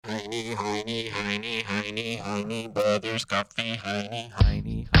Heine Brothers Coffee,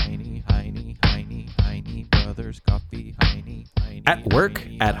 Heine Brothers Coffee, Heine. At work,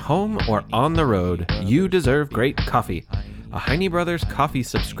 at home, or on the road, you deserve great coffee. A Heine Brothers coffee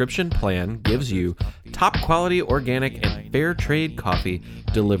subscription plan gives you top-quality organic and fair trade coffee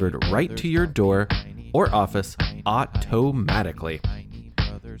delivered right to your door or office automatically.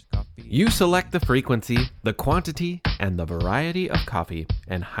 You select the frequency, the quantity, and the variety of coffee,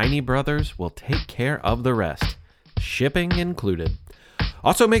 and Heine Brothers will take care of the rest, shipping included.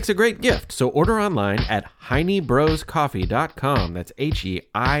 Also makes a great gift, so order online at HeineBrosCoffee.com. That's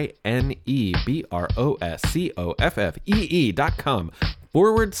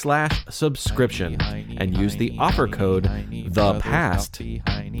HeineBroscoffee.com/subscription and use the offer code THEPAST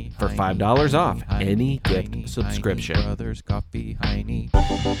for $5 off any gift subscription.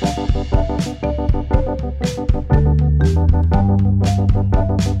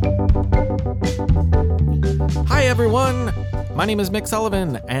 Hi everyone! My name is Mick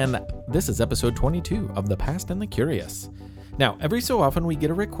Sullivan, and this is episode 22 of The Past and the Curious. Now, every so often we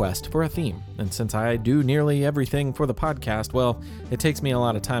get a request for a theme, and since I do nearly everything for the podcast, well, it takes me a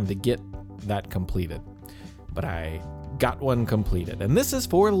lot of time to get that completed. But I got one completed, and this is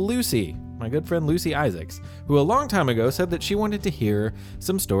for Lucy, my good friend Lucy Isaacs, who a long time ago said that she wanted to hear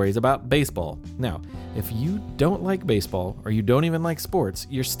some stories about baseball. Now, if you don't like baseball, or you don't even like sports,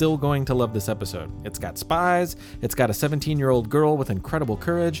 you're still going to love this episode. It's got spies, it's got a 17-year-old girl with incredible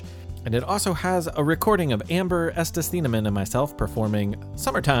courage, and it also has a recording of Amber, Estes, Thieneman, and myself performing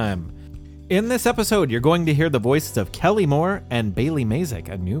Summertime. In this episode, you're going to hear the voices of Kelly Moore and Bailey Mazik,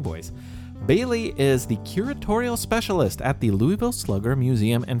 a new voice. Bailey is the curatorial specialist at the Louisville Slugger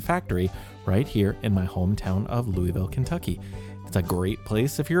Museum and Factory right here in my hometown of Louisville, Kentucky. It's a great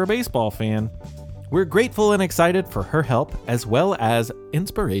place if you're a baseball fan. We're grateful and excited for her help, as well as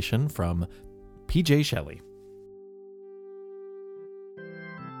inspiration from P.J. Shelley.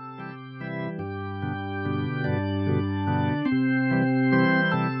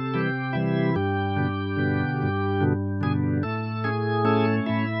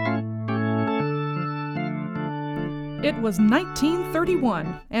 It was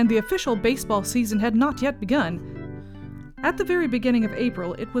 1931, and the official baseball season had not yet begun. At the very beginning of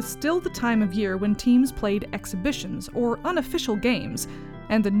April, it was still the time of year when teams played exhibitions, or unofficial games,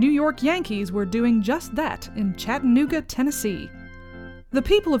 and the New York Yankees were doing just that in Chattanooga, Tennessee. The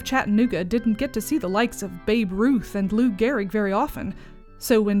people of Chattanooga didn't get to see the likes of Babe Ruth and Lou Gehrig very often,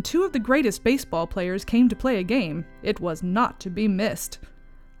 so when two of the greatest baseball players came to play a game, it was not to be missed.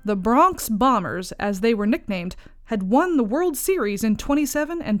 The Bronx Bombers, as they were nicknamed, had won the World Series in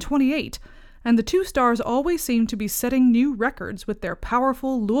 27 and 28, and the two stars always seemed to be setting new records with their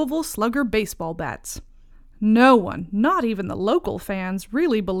powerful Louisville Slugger baseball bats. No one, not even the local fans,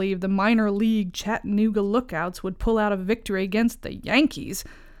 really believed the minor league Chattanooga Lookouts would pull out a victory against the Yankees,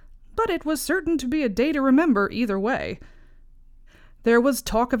 but it was certain to be a day to remember either way. There was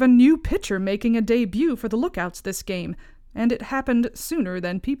talk of a new pitcher making a debut for the Lookouts this game, and it happened sooner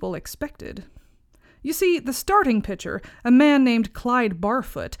than people expected. You see, the starting pitcher, a man named Clyde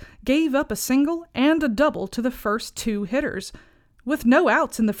Barfoot, gave up a single and a double to the first two hitters. With no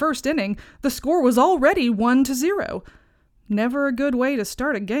outs in the first inning, the score was already 1-0. Never a good way to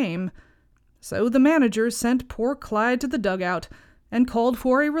start a game. So the manager sent poor Clyde to the dugout and called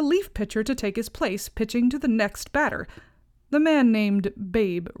for a relief pitcher to take his place, pitching to the next batter, the man named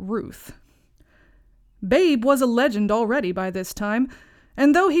Babe Ruth. Babe was a legend already by this time,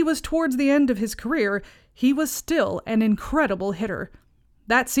 and though he was towards the end of his career, he was still an incredible hitter.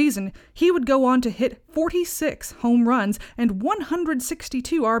 That season, he would go on to hit 46 home runs and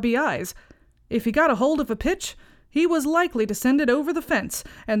 162 RBIs. If he got a hold of a pitch, he was likely to send it over the fence,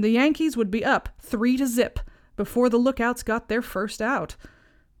 and the Yankees would be up 3-0 before the Lookouts got their first out.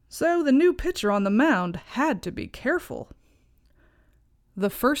 So the new pitcher on the mound had to be careful. The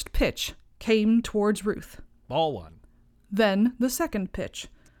first pitch came towards Ruth. Ball one. Then the second pitch.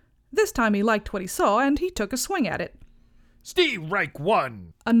 This time he liked what he saw, and he took a swing at it. Strike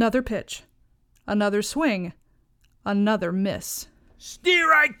one. Another pitch. Another swing. Another miss.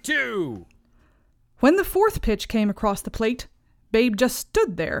 Strike two. When the fourth pitch came across the plate, Babe just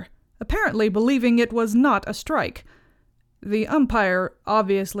stood there, apparently believing it was not a strike. The umpire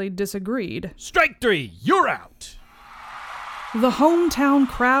obviously disagreed. Strike three, you're out. The hometown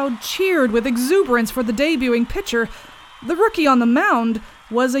crowd cheered with exuberance for the debuting pitcher. The rookie on the mound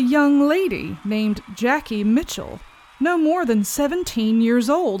was a young lady named Jackie Mitchell, no more than 17 years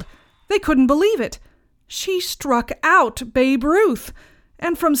old. They couldn't believe it. She struck out Babe Ruth,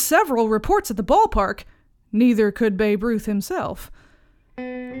 and from several reports at the ballpark, neither could Babe Ruth himself.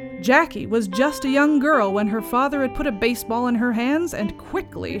 Jackie was just a young girl when her father had put a baseball in her hands, and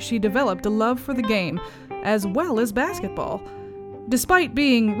quickly she developed a love for the game, as well as basketball. Despite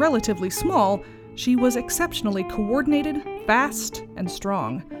being relatively small, she was exceptionally coordinated, fast, and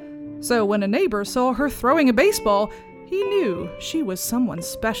strong. So when a neighbor saw her throwing a baseball, he knew she was someone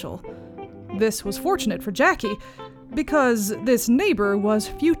special. This was fortunate for Jackie, because this neighbor was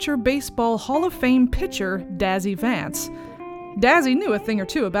future Baseball Hall of Fame pitcher Dazzy Vance. Dazzy knew a thing or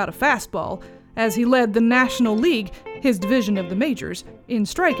two about a fastball, as he led the National League, his division of the majors, in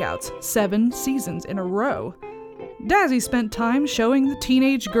strikeouts 7 seasons in a row. Dazzy spent time showing the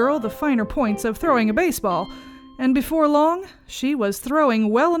teenage girl the finer points of throwing a baseball, and before long, she was throwing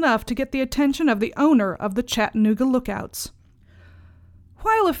well enough to get the attention of the owner of the Chattanooga Lookouts.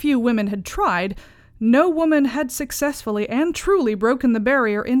 While a few women had tried, no woman had successfully and truly broken the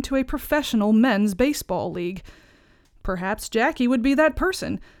barrier into a professional men's baseball league. Perhaps Jackie would be that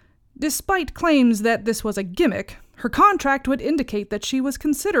person. Despite claims that this was a gimmick, her contract would indicate that she was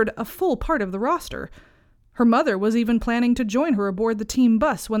considered a full part of the roster. Her mother was even planning to join her aboard the team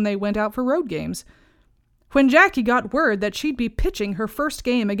bus when they went out for road games. When Jackie got word that she'd be pitching her first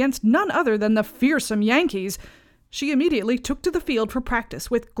game against none other than the fearsome Yankees, she immediately took to the field for practice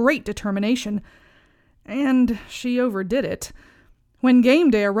with great determination. And she overdid it. When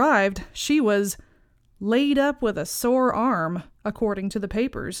game day arrived, she was laid up with a sore arm, according to the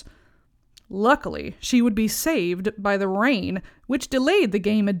papers. Luckily, she would be saved by the rain, which delayed the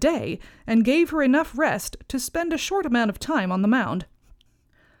game a day and gave her enough rest to spend a short amount of time on the mound.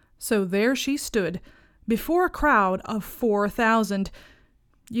 So there she stood, before a crowd of 4,000.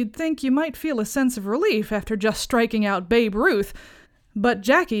 You'd think you might feel a sense of relief after just striking out Babe Ruth, but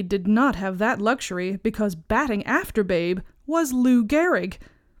Jackie did not have that luxury because batting after Babe was Lou Gehrig.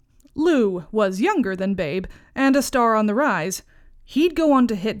 Lou was younger than Babe and a star on the rise. He'd go on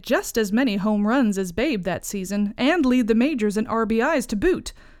to hit just as many home runs as Babe that season and lead the majors in RBIs to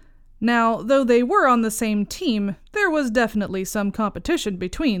boot. Now, though they were on the same team, there was definitely some competition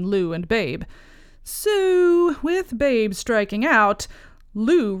between Lou and Babe. So, with Babe striking out,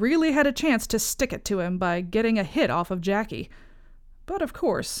 Lou really had a chance to stick it to him by getting a hit off of Jackie. But of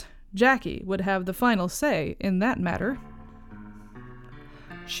course, Jackie would have the final say in that matter.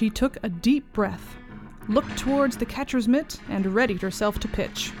 She took a deep breath, looked towards the catcher's mitt, and readied herself to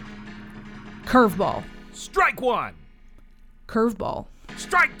pitch. Curveball. Strike 1. Curveball.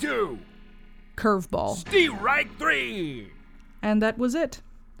 Strike 2. Curveball. Strike 3. And that was it.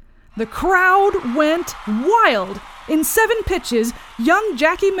 The crowd went wild. In 7 pitches, young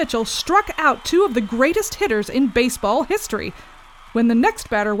Jackie Mitchell struck out 2 of the greatest hitters in baseball history. When the next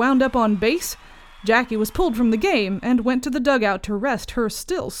batter wound up on base, Jackie was pulled from the game and went to the dugout to rest her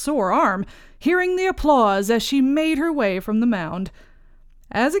still sore arm, hearing the applause as she made her way from the mound.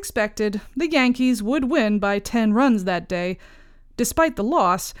 As expected, the Yankees would win by 10 runs that day. Despite the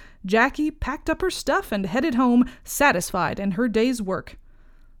loss, Jackie packed up her stuff and headed home, satisfied in her day's work.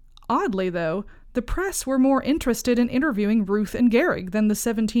 Oddly, though, the press were more interested in interviewing Ruth and Gehrig than the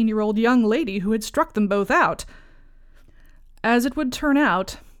 17-year-old young lady who had struck them both out. As it would turn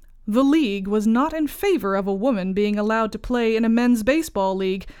out, the league was not in favor of a woman being allowed to play in a men's baseball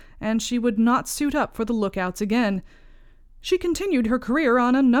league, and she would not suit up for the Lookouts again. She continued her career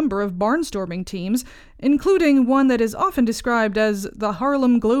on a number of barnstorming teams, including one that is often described as the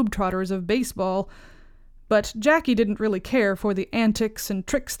Harlem Globetrotters of baseball. But Jackie didn't really care for the antics and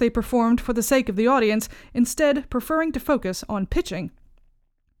tricks they performed for the sake of the audience, instead preferring to focus on pitching.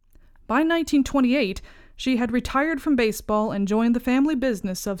 By 1928, she had retired from baseball and joined the family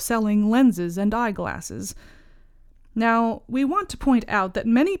business of selling lenses and eyeglasses. Now, we want to point out that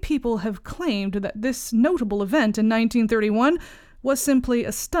many people have claimed that this notable event in 1931 was simply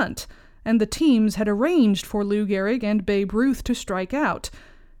a stunt, and the teams had arranged for Lou Gehrig and Babe Ruth to strike out.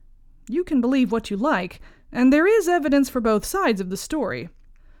 You can believe what you like, and there is evidence for both sides of the story.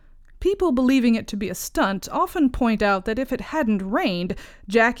 People believing it to be a stunt often point out that if it hadn't rained,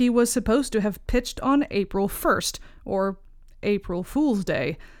 Jackie was supposed to have pitched on April 1st, or April Fool's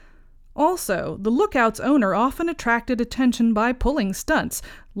Day. Also, the Lookout's owner often attracted attention by pulling stunts,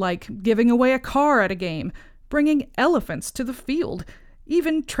 like giving away a car at a game, bringing elephants to the field,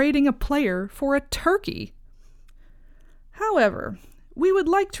 even trading a player for a turkey. However, we would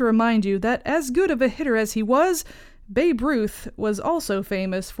like to remind you that as good of a hitter as he was, Babe Ruth was also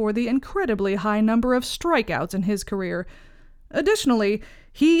famous for the incredibly high number of strikeouts in his career. Additionally,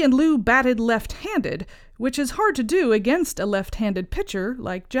 he and Lou batted left-handed, which is hard to do against a left-handed pitcher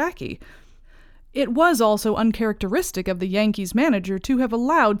like Jackie. It was also uncharacteristic of the Yankees manager to have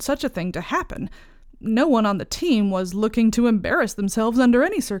allowed such a thing to happen. no one on the team was looking to embarrass themselves under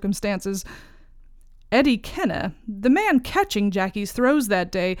any circumstances. Eddie Kenna, the man catching Jackie's throws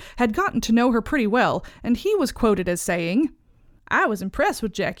that day, had gotten to know her pretty well, and he was quoted as saying, "I was impressed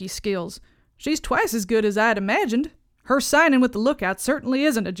with Jackie's skills. She's twice as good as I'd imagined. Her signing with the Lookout certainly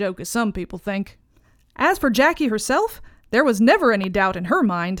isn't a joke as some people think." As for Jackie herself, there was never any doubt in her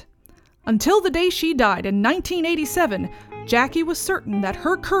mind. Until the day she died in 1987, Jackie was certain that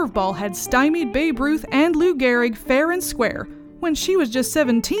her curveball had stymied Babe Ruth and Lou Gehrig fair and square, when she was just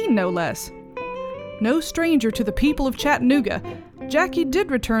 17 no less. No stranger to the people of Chattanooga, Jackie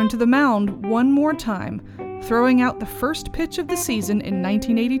did return to the mound one more time, throwing out the first pitch of the season in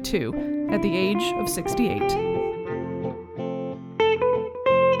 1982 at the age of 68.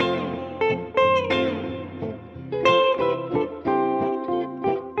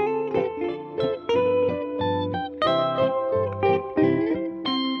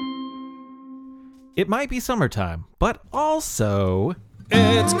 It might be summertime, but also...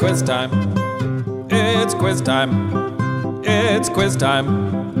 It's quiz time. It's quiz time. It's quiz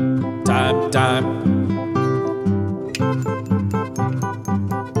time. Time.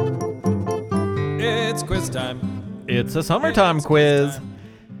 It's quiz time. It's a summertime quiz.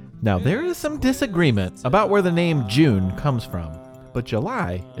 Now, there is some disagreement about where the name June comes from, but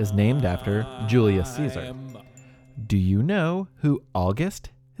July is named after Julius Caesar. Do you know who August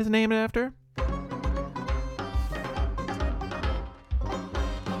is named after?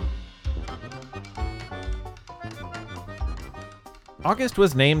 August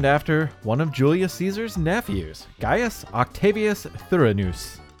was named after one of Julius Caesar's nephews, Gaius Octavius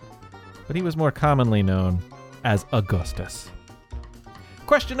Thurinus, but he was more commonly known as Augustus.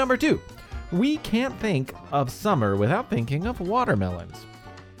 Question number 2. We can't think of summer without thinking of watermelons.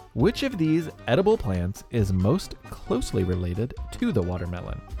 Which of these edible plants is most closely related to the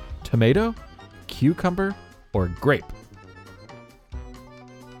watermelon? Tomato, cucumber, or grape?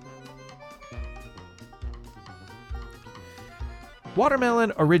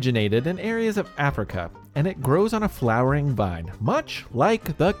 Watermelon originated in areas of Africa, and it grows on a flowering vine, much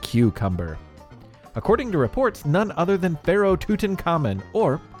like the cucumber. According to reports, none other than Pharaoh Tutankhamun,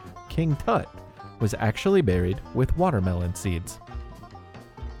 or King Tut, was actually buried with watermelon seeds.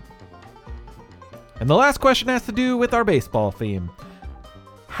 And the last question has to do with our baseball theme.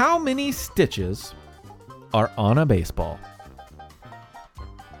 How many stitches are on a baseball?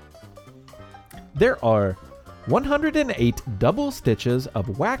 There are 108 double stitches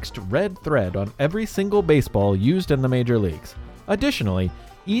of waxed red thread on every single baseball used in the major leagues. Additionally,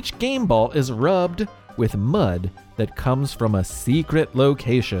 each game ball is rubbed with mud that comes from a secret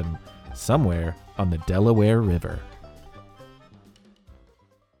location somewhere on the Delaware River.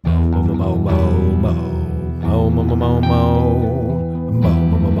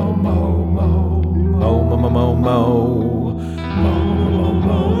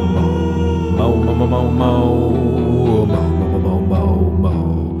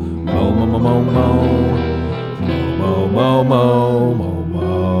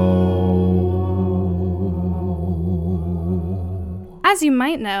 As you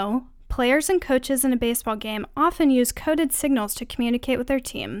might know, players and coaches in a baseball game often use coded signals to communicate with their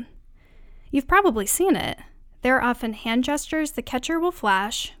team. You've probably seen it. There are often hand gestures the catcher will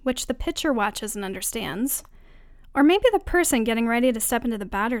flash, which the pitcher watches and understands. Or maybe the person getting ready to step into the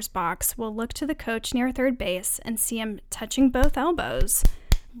batter's box will look to the coach near third base and see him touching both elbows,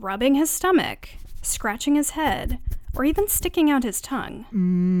 rubbing his stomach, scratching his head, or even sticking out his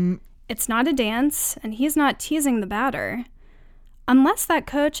tongue. It's not a dance, and he's not teasing the batter. Unless that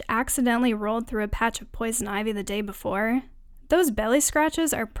coach accidentally rolled through a patch of poison ivy the day before, those belly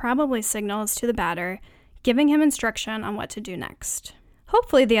scratches are probably signals to the batter, giving him instruction on what to do next.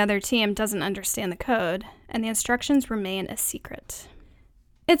 Hopefully the other team doesn't understand the code, and the instructions remain a secret.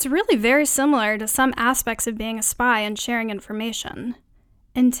 It's really very similar to some aspects of being a spy and sharing information.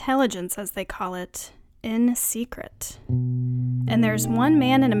 Intelligence, as they call it, in secret. And there's one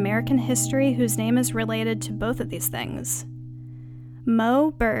man in American history whose name is related to both of these things. Moe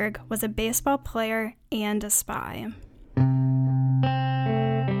Berg was a baseball player and a spy.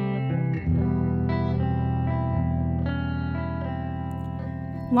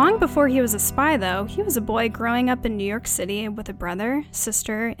 Long before he was a spy, though, he was a boy growing up in New York City with a brother,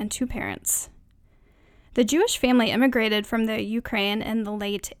 sister, and 2 parents. The Jewish family immigrated from the Ukraine in the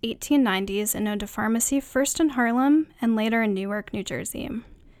late 1890s and owned a pharmacy first in Harlem and later in Newark, New Jersey.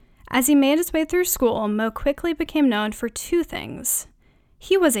 As he made his way through school, Moe quickly became known for 2 things.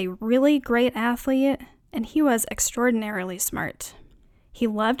 He was a really great athlete, and he was extraordinarily smart. He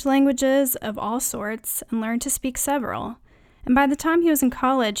loved languages of all sorts and learned to speak several, and by the time he was in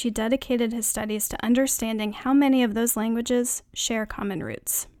college, he dedicated his studies to understanding how many of those languages share common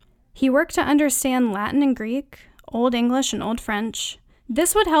roots. He worked to understand Latin and Greek, Old English and Old French.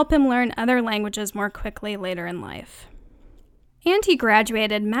 This would help him learn other languages more quickly later in life. And he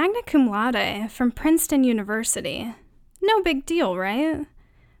graduated magna cum laude from Princeton University. No big deal, right?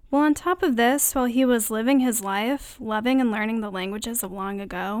 Well, on top of this, while he was living his life, loving and learning the languages of long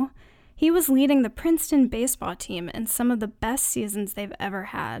ago, he was leading the Princeton baseball team in some of the best seasons they've ever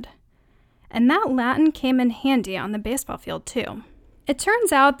had. And that Latin came in handy on the baseball field, too. It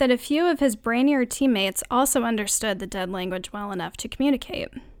turns out that a few of his brainier teammates also understood the dead language well enough to communicate.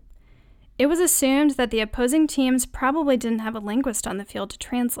 It was assumed that the opposing teams probably didn't have a linguist on the field to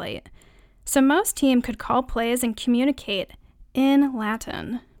translate, so most teams could call plays and communicate in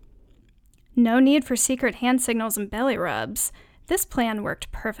Latin. No need for secret hand signals and belly rubs. This plan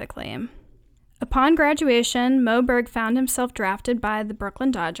worked perfectly. Upon graduation, Moe Berg found himself drafted by the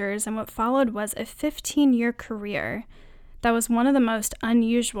Brooklyn Dodgers, and what followed was a 15-year career that was one of the most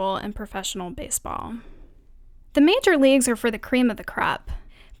unusual in professional baseball. The major leagues are for the cream of the crop.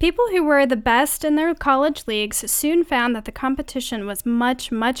 People who were the best in their college leagues soon found that the competition was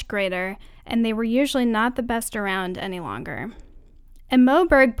much, much greater, and they were usually not the best around any longer. And Moe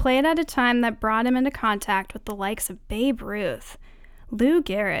Berg played at a time that brought him into contact with the likes of Babe Ruth, Lou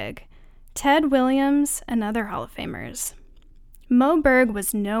Gehrig, Ted Williams, and other Hall of Famers. Moe Berg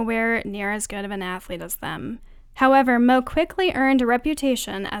was nowhere near as good of an athlete as them. However, Moe quickly earned a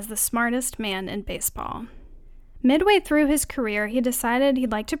reputation as the smartest man in baseball. Midway through his career, he decided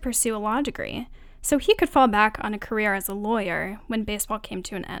he'd like to pursue a law degree, so he could fall back on a career as a lawyer when baseball came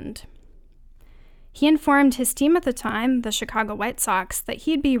to an end. He informed his team at the time, the Chicago White Sox, that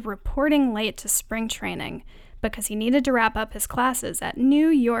he'd be reporting late to spring training because he needed to wrap up his classes at New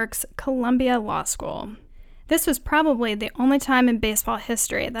York's Columbia Law School. This was probably the only time in baseball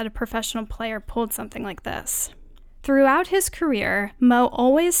history that a professional player pulled something like this. Throughout his career, Moe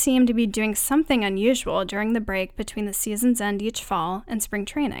always seemed to be doing something unusual during the break between the season's end each fall and spring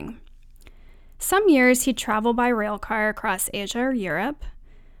training. Some years he'd travel by rail car across Asia or Europe.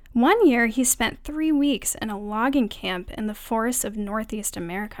 One year he spent 3 weeks in a logging camp in the forests of Northeast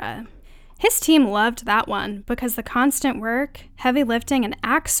America. His team loved that one because the constant work, heavy lifting, and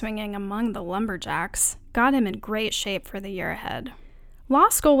axe swinging among the lumberjacks got him in great shape for the year ahead. Law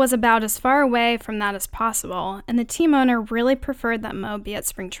school was about as far away from that as possible, and the team owner really preferred that Moe be at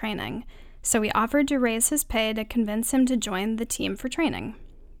spring training, so he offered to raise his pay to convince him to join the team for training.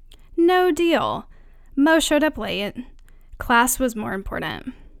 No deal. Moe showed up late. Class was more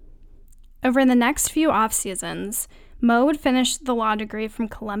important. Over the next few off-seasons, Moe would finish the law degree from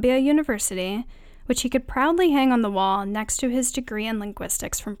Columbia University, which he could proudly hang on the wall next to his degree in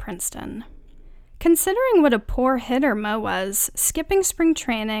linguistics from Princeton. Considering what a poor hitter Moe was, skipping spring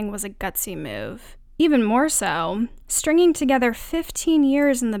training was a gutsy move. Even more so, stringing together 15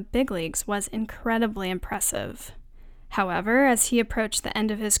 years in the big leagues was incredibly impressive. However, as he approached the end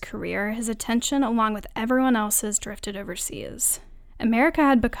of his career, his attention, along with everyone else's, drifted overseas. America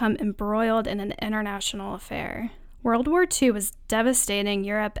had become embroiled in an international affair. World War II was devastating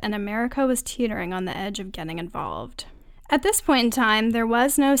Europe, and America was teetering on the edge of getting involved. At this point in time, there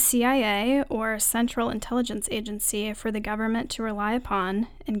was no CIA or Central Intelligence Agency for the government to rely upon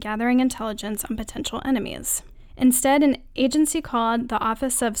in gathering intelligence on potential enemies. Instead, an agency called the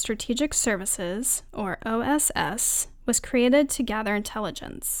Office of Strategic Services, or OSS, was created to gather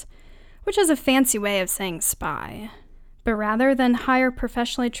intelligence, which is a fancy way of saying spy. But rather than hire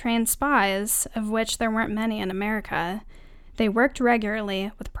professionally trained spies, of which there weren't many in America, they worked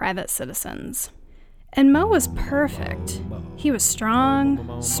regularly with private citizens. And Moe was perfect. He was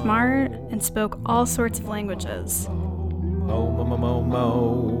strong, smart, and spoke all sorts of languages.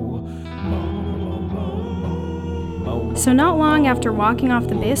 So not long after walking off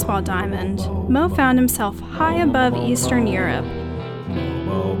the baseball diamond, Moe found himself high above Eastern Europe,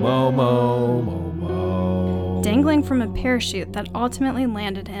 dangling from a parachute that ultimately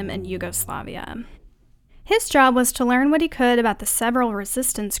landed him in Yugoslavia. His job was to learn what he could about the several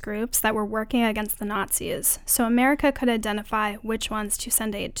resistance groups that were working against the Nazis, so America could identify which ones to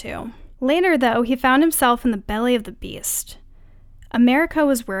send aid to. Later, though, he found himself in the belly of the beast. America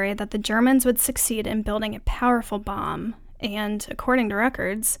was worried that the Germans would succeed in building a powerful bomb, and, according to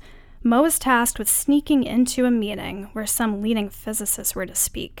records, Moe was tasked with sneaking into a meeting where some leading physicists were to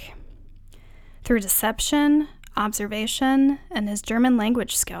speak. Through deception, observation, and his German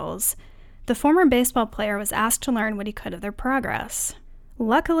language skills, the former baseball player was asked to learn what he could of their progress.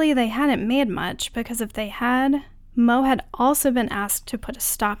 Luckily, they hadn't made much, because if they had, Moe had also been asked to put a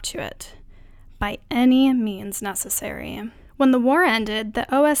stop to it, by any means necessary. When the war ended, the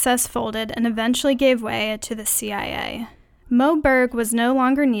OSS folded and eventually gave way to the CIA. Moe Berg was no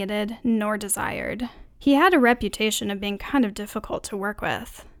longer needed nor desired. He had a reputation of being kind of difficult to work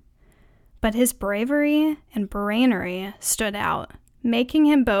with. But his bravery and brainery stood out, making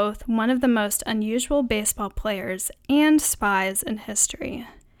him both one of the most unusual baseball players and spies in history,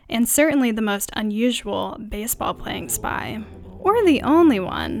 and certainly the most unusual baseball-playing spy, or the only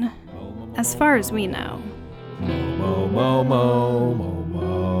one, as far as we know. Mo, mo, mo, mo, mo.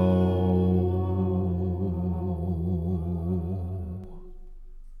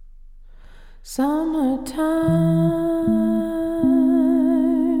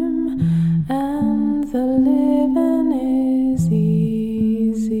 Summertime and the living is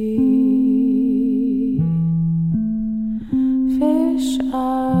easy. Fish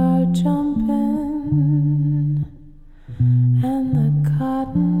are jumping and the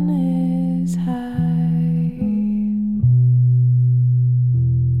cotton is high.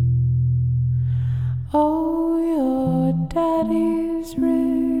 Oh, your daddy's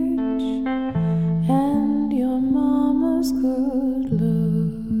rich and your mama's good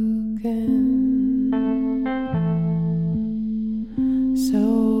looking.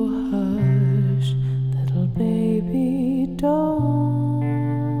 So hush, little baby, don't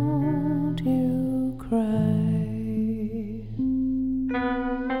you cry.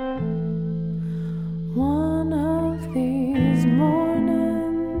 One of these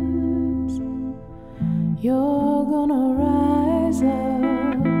mornings, you're gonna rise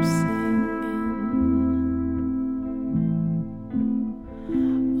up singing.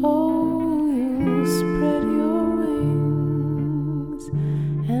 Oh, you'll spread your wings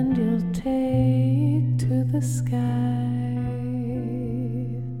and you'll take to the sky.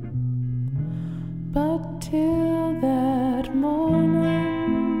 But till that morning,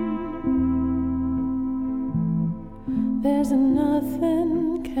 there's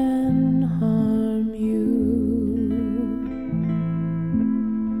nothing can harm you.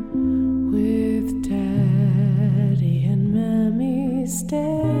 With Daddy and Mammy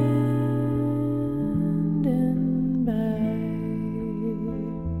standing by.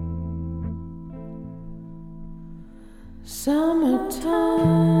 Summertime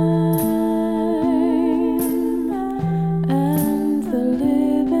and the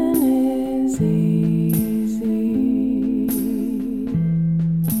living is easy.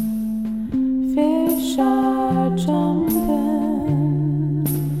 Fish are jumping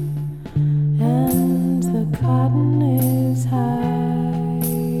and the cotton is high.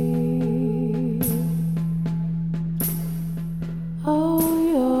 Oh,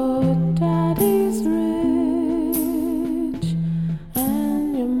 your daddy's rich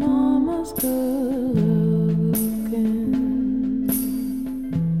and your mama's good looking.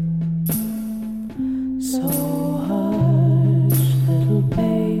 So hush, little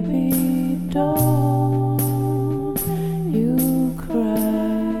baby, don't you cry.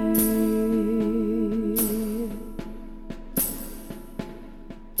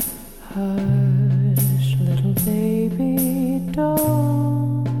 Hush, little baby,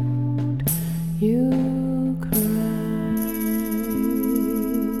 don't you cry.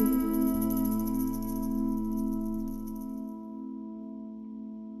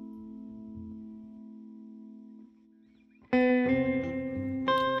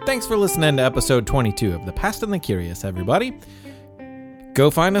 Thanks for listening to episode 22 of The Past and the Curious, everybody. Go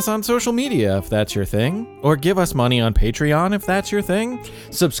find us on social media if that's your thing, or give us money on Patreon if that's your thing.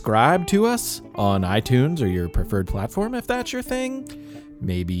 Subscribe to us on iTunes or your preferred platform if that's your thing.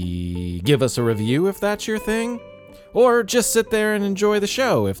 Maybe give us a review if that's your thing, or just sit there and enjoy the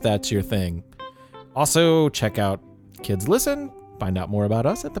show if that's your thing. Also, check out Kids Listen. Find out more about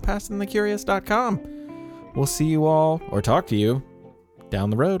us at thepastandthecurious.com. We'll see you all, or talk to you, down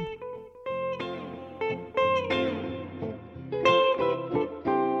the road.